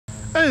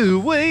Ooh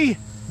wee,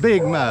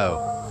 Big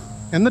Mo,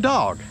 and the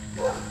dog.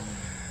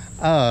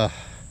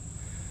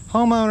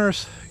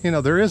 Homeowners, you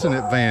know, there is an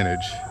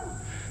advantage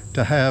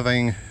to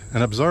having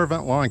an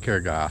observant lawn care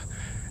guy.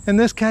 In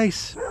this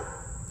case,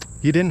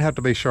 you didn't have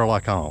to be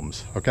Sherlock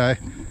Holmes, okay?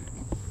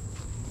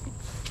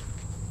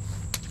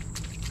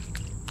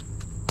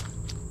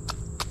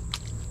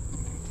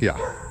 Yeah,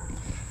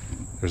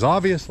 there's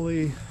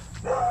obviously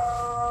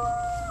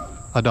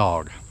a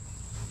dog.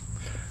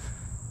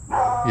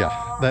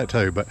 Yeah, that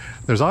too, but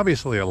there's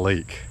obviously a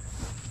leak.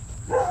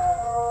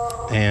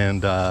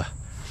 And as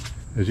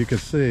you can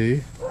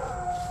see,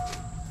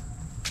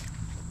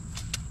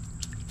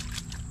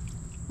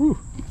 whew,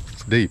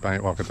 it's deep, I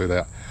ain't walking through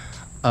that.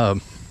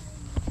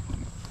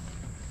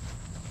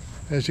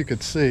 As you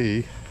can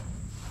see,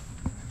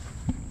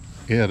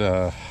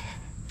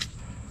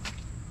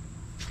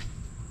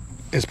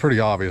 it's pretty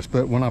obvious,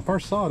 but when I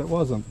first saw it, it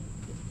wasn't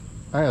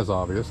as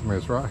obvious. I mean,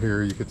 it's right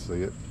here, you could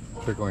see it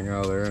trickling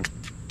out of there, and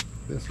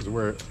this is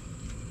where it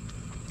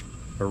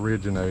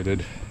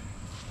originated.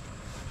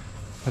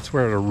 That's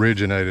where it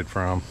originated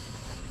from.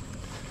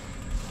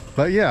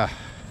 But yeah,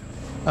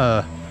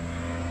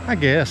 I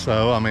guess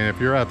so. I mean, if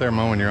you're out there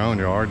mowing your own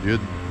yard,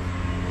 you'd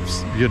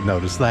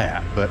notice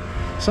that. But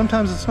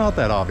sometimes it's not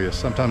that obvious.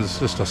 Sometimes it's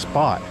just a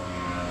spot.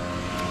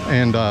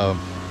 And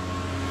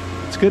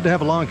it's good to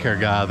have a lawn care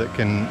guy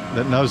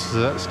that knows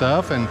that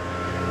stuff and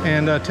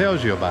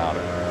tells you about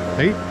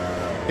it.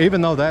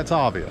 Even though that's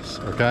obvious,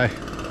 okay?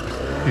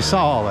 You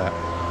saw all that.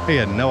 He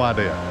had no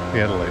idea he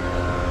had a leak.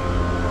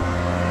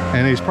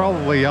 And he's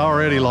probably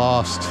already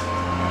lost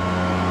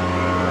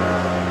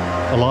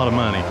a lot of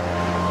money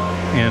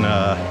in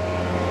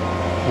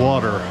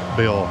water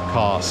bill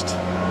cost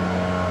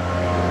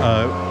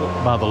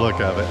by the look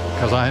of it,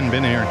 because I hadn't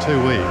been here in 2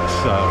 weeks,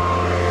 so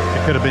he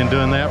could have been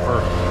doing that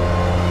for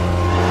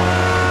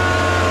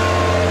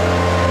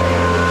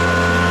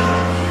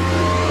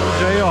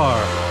JR.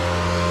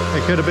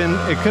 It could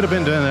have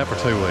been doing that for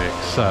 2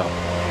 weeks. So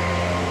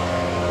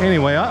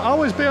anyway, I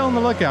always be on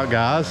the lookout,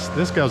 guys.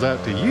 This goes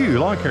out to you,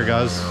 lawn care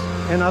guys,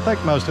 and I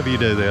think most of you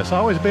do this.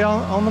 Always be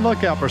on the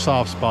lookout for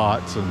soft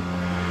spots and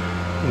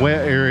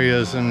wet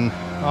areas, and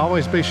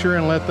always be sure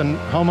and let the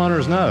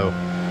homeowners know,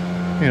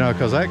 you know,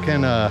 because that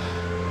can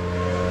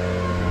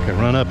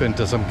run up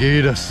into some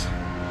guitas.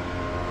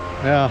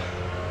 Now,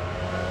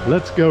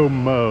 let's go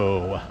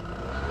mow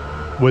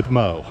with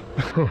Mo.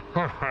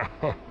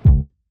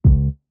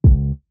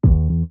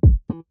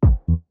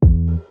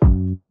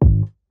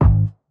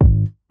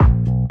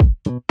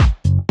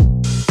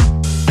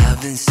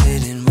 I've been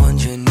sitting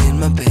wondering in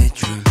my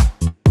bedroom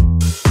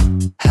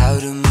how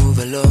to move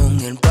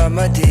along and by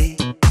my day.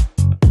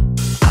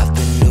 I've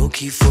been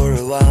low-key for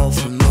a while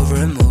from over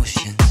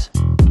emotions.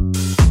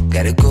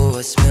 Gotta go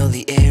and smell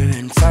the air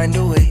and find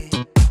a way.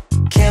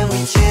 Can we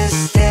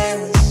just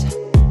dance?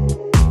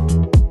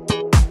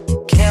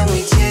 Can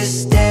we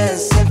just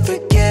dance and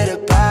forget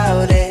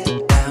about it?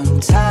 I'm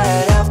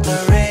tired of the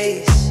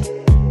race.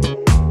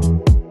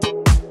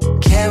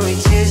 Can we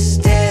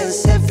just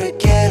dance and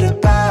forget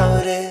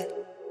about it?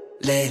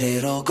 Let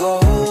it all go,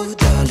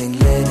 darling,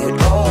 let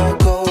it all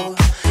go.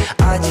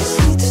 I just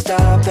need to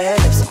stop and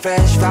have some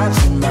fresh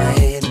vibes in my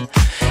head.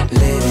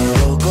 Let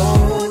it all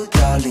go,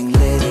 darling,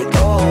 let it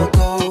all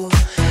go.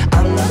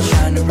 I'm not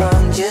trying to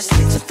run, just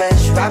need some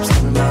fresh vibes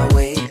coming my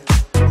way.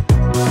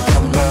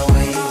 Coming my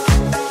way.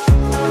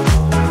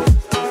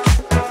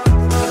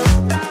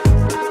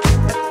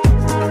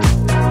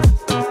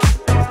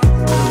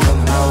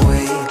 Coming my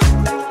way.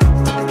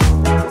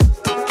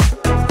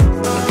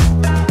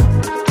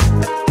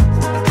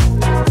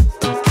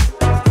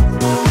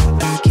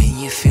 Can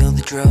you feel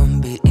the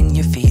drum beat in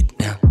your feet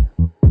now?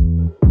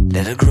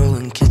 Let it grow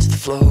and catch the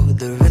flow,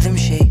 the rhythm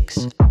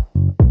shakes.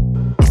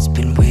 It's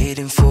been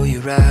waiting for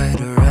you right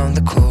around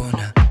the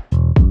corner.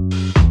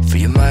 For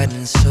your mind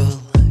and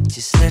soul,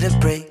 just let it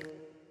break.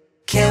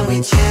 Can we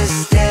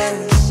just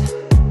dance?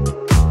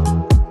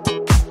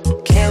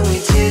 Can we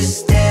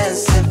just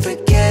dance and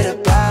forget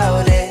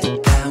about it?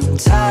 I'm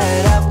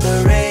tired of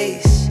the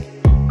race.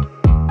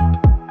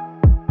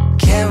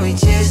 Can we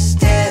just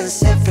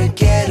dance and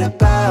forget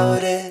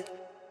about it?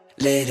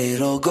 Let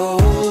it all go,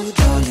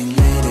 darling,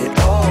 let it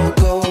all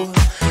go.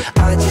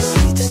 I just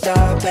need to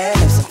stop and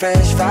have some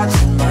fresh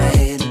vibes in my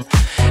head.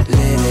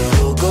 Let it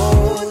all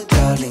go,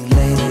 darling,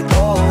 let it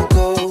all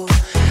go.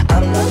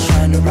 I'm not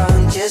trying to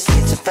run, just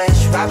need some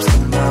fresh vibes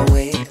coming my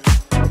way.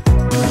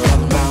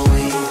 Coming my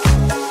way.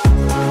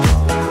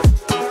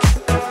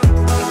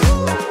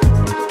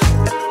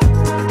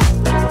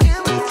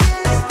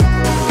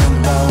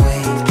 Coming my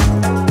way.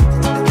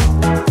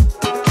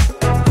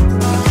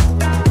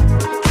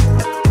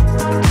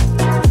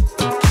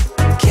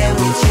 Can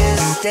we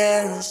just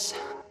dance?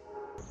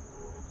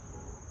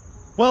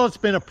 Well, it's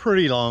been a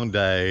pretty long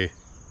day,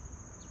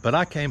 but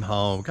I came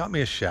home, got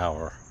me a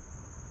shower,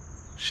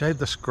 shaved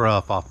the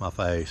scruff off my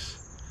face,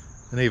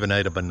 and even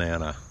ate a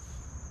banana.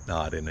 No,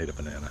 I didn't eat a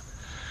banana.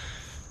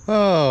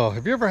 Oh,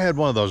 have you ever had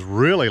one of those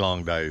really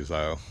long days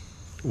though,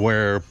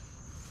 where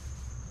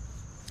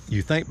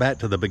you think back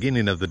to the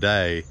beginning of the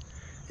day,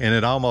 and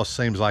it almost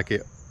seems like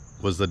it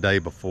was the day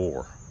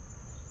before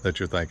that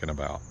you're thinking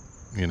about,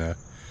 you know.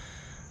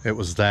 It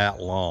was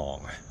that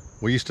long.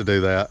 We used to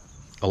do that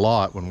a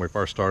lot when we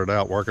first started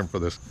out working for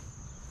this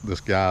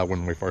guy.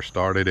 When we first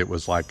started, it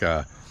was like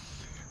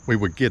we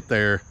would get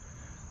there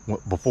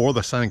before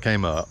the sun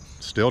came up,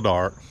 still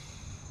dark,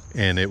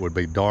 and it would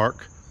be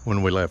dark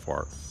when we left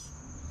work.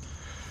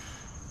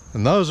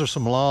 And those are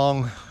some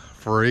long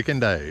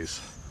freaking days.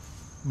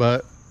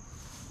 But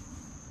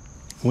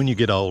when you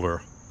get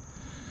older,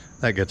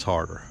 that gets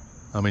harder.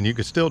 I mean, you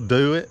can still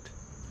do it,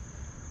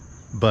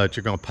 but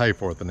you're going to pay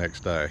for it the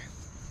next day.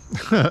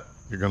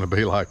 You're going to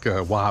be like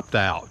wiped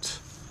out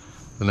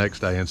the next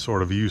day and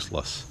sort of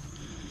useless.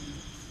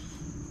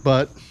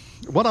 But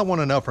what I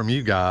want to know from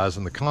you guys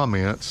in the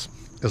comments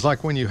is,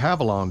 like, when you have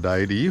a long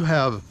day, do you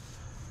have,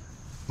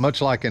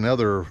 much like in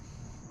other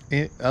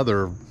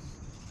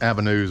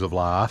avenues of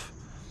life,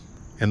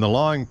 in the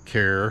lawn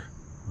care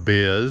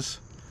biz,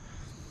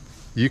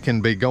 you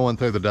can be going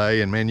through the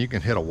day and, man, you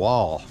can hit a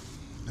wall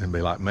and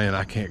be like, man,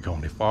 I can't go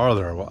any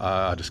farther.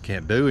 I just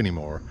can't do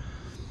anymore.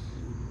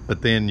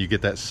 But then you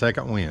get that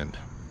second wind.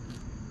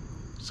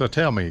 So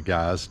tell me,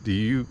 guys, do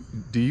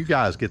you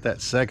guys get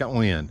that second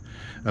wind,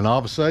 and all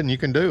of a sudden you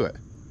can do it,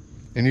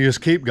 and you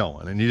just keep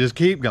going, and you just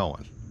keep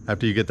going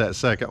after you get that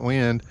second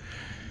wind?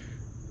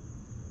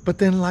 But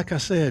then, like I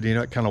said, you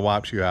know, it kind of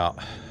wipes you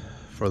out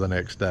for the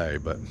next day.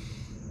 But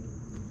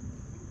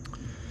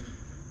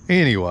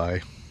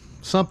anyway,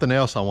 something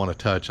else I want to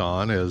touch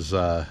on is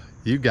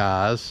you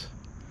guys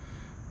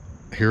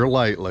here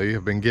lately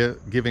have been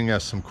giving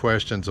us some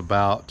questions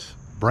about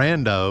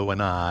Brando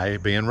and I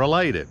being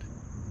related.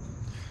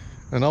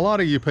 And a lot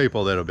of you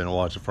people that have been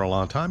watching for a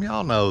long time,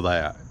 y'all know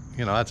that.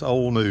 You know, that's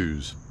old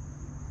news.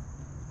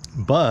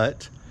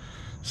 But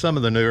some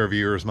of the newer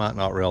viewers might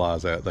not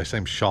realize that. They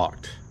seem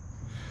shocked.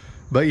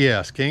 But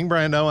yes, King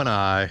Brando and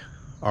I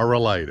are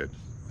related,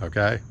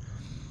 okay?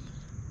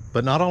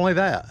 But not only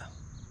that.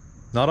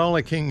 Not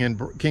only King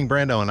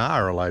Brando and I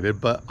are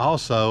related, but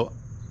also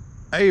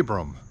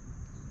Abraham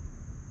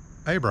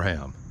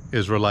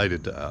is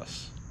related to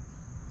us.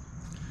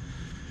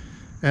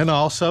 And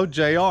also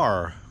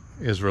JR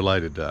is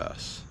related to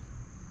us.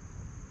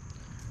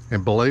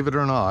 And believe it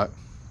or not,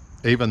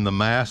 even the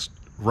Masked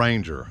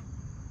Ranger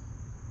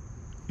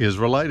is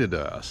related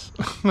to us.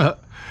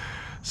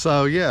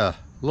 So yeah,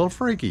 a little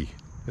freaky.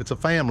 It's a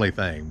family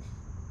thing.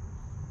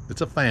 It's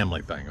a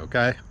family thing,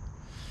 okay?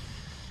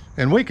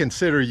 And we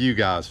consider you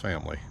guys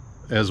family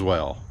as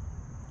well.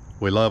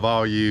 We love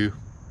all you.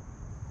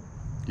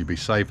 You be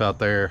safe out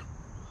there.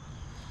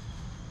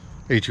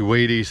 Eat your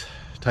Wheaties,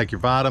 take your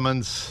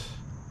vitamins,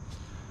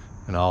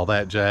 and all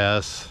that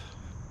jazz.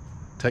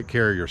 Take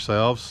care of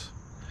yourselves,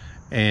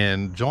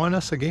 and join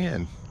us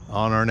again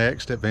on our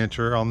next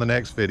adventure, on the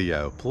next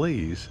video,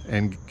 please.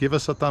 And give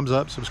us a thumbs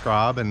up,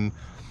 subscribe, and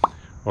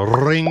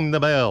ring the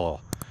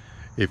bell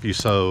if you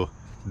so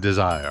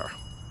desire.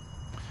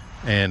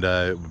 And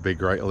it would be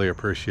greatly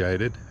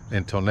appreciated.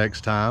 Until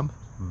next time,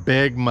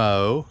 Big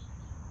Mo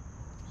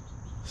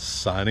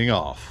signing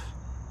off.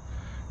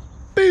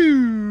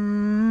 Boo!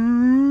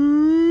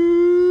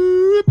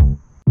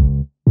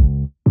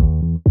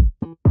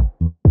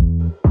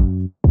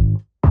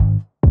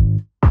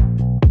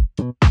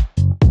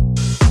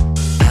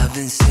 I've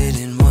been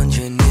sitting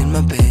wondering in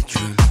my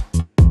bedroom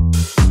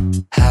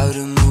how to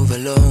move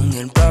along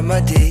and bright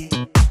my day.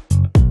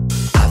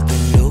 I've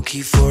been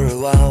low-key for a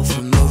while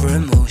from over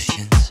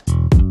emotions.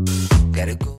 Gotta go.